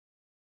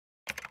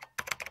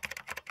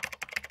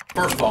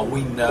First of all,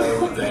 we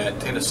know that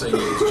Tennessee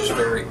is just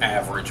very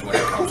average when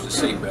it comes to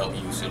seatbelt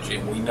usage,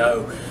 and we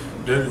know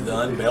due to the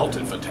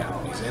unbelted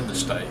fatalities in the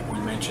state, we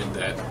mentioned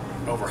that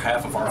over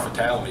half of our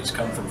fatalities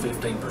come from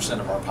 15%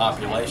 of our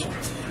population.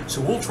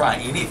 So we'll try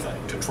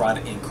anything to try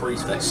to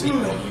increase that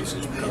seatbelt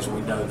usage because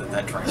we know that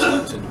that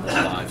translates into more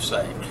lives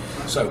saved.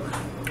 So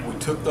we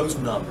took those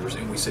numbers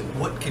and we said,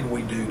 what can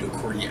we do to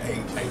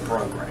create a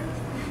program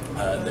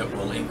that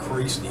will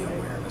increase the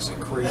awareness,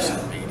 increase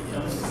the media,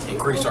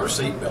 increase our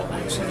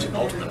seatbelt usage, and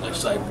ultimately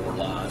save more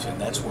lives? And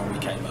that's when we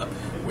came up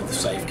with the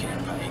SAFE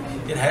campaign.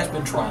 It has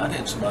been tried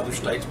in some other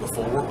states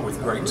before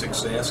with great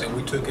success, and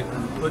we took it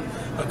and put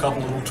a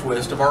couple little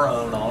twists of our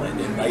own on it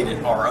and made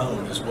it our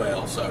own as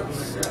well. So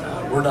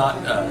we're not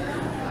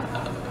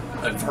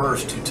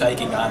adverse to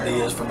taking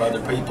ideas from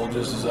other people,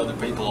 just as other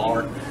people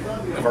aren't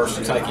averse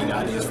to taking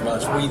ideas from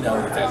us. We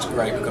know that that's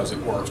great because it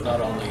works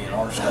not only in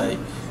our state,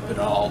 but in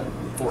all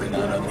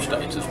 49 other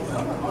states as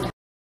well.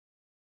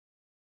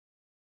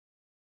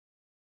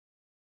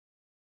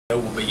 There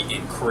will be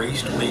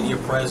increased media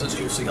presence.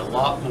 You'll see a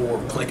lot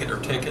more click it or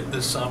ticket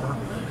this summer.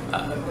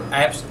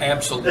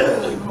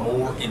 Absolutely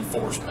more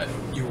enforcement.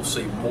 You will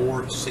see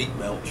more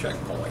seatbelt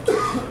checkpoints.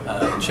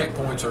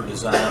 Checkpoints are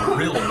designed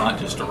really not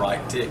just to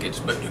write tickets,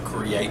 but to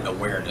create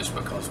awareness,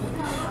 because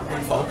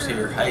when folks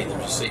hear, hey,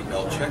 there's a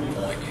seatbelt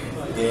checkpoint,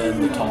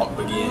 then the talk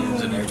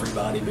begins and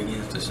everybody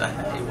begins to say,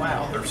 hey,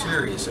 wow, they're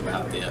serious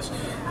about this.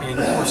 And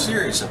we're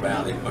serious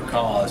about it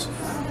because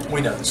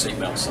we know the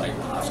seatbelts save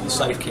lives. The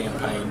SAFE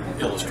campaign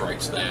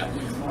illustrates that.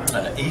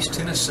 East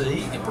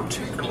Tennessee, and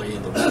particularly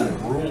in the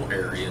rural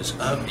areas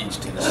of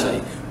East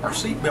Tennessee, our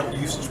seatbelt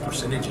usage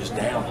percentage is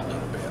down a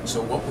little bit.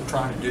 So what we're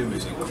trying to do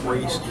is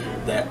increase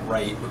that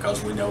rate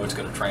because we know it's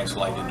going to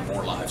translate into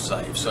more lives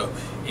saved. So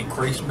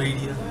increased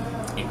media,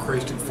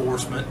 increased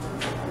enforcement,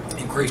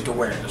 increased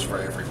awareness for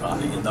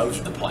everybody, and those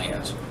are the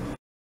plans.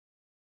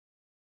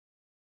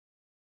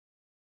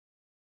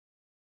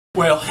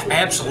 Well,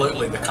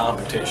 absolutely the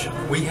competition.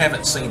 We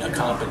haven't seen a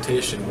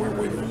competition where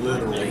we've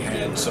literally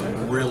had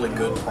some really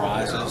good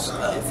prizes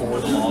for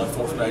the law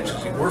enforcement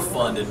agency. We're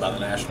funded by the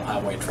National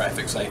Highway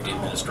Traffic Safety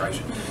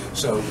Administration,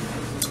 so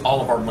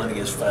all of our money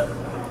is federal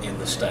in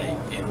the state,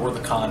 and we're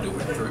the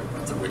conduit through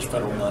which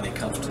federal money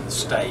comes to the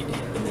state,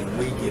 and then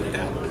we get it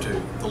out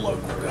to the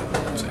local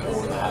governments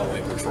or the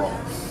highway patrol.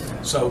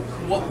 So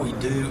what we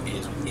do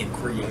is, in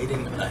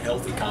creating a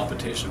healthy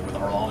competition with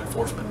our law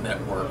enforcement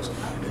networks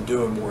and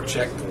doing more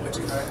checkpoints,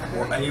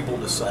 we're able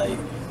to say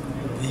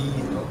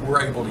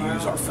we're able to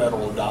use our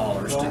federal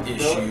dollars to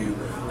issue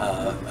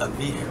a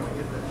vehicle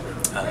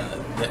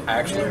that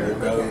actually will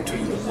go to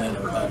the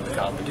winner of the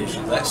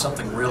competition. That's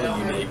something really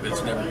unique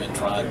that's never been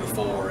tried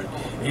before.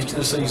 And East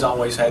Tennessee's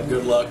always had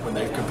good luck when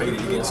they've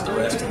competed against the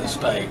rest of the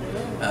state.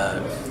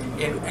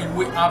 And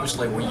we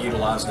obviously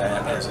utilize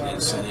that as an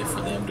incentive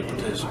for them to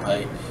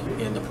participate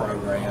in the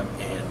program,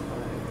 and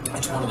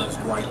it's one of those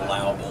great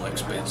allowable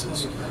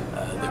expenses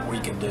that we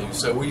can do.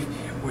 So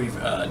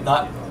we've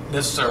not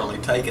necessarily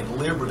taken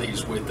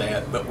liberties with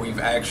that, but we've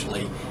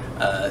actually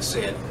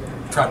said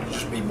try to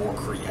just be more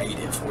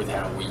creative with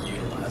how we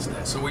utilize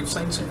that. So we've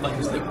seen some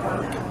things that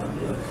work,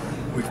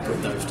 and we've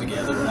put those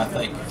together, and I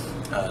think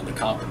the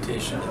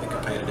competition and the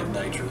competitive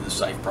nature of the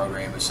SAFE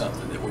program is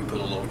something that we put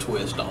a little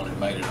twist on and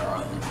made it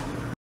our own.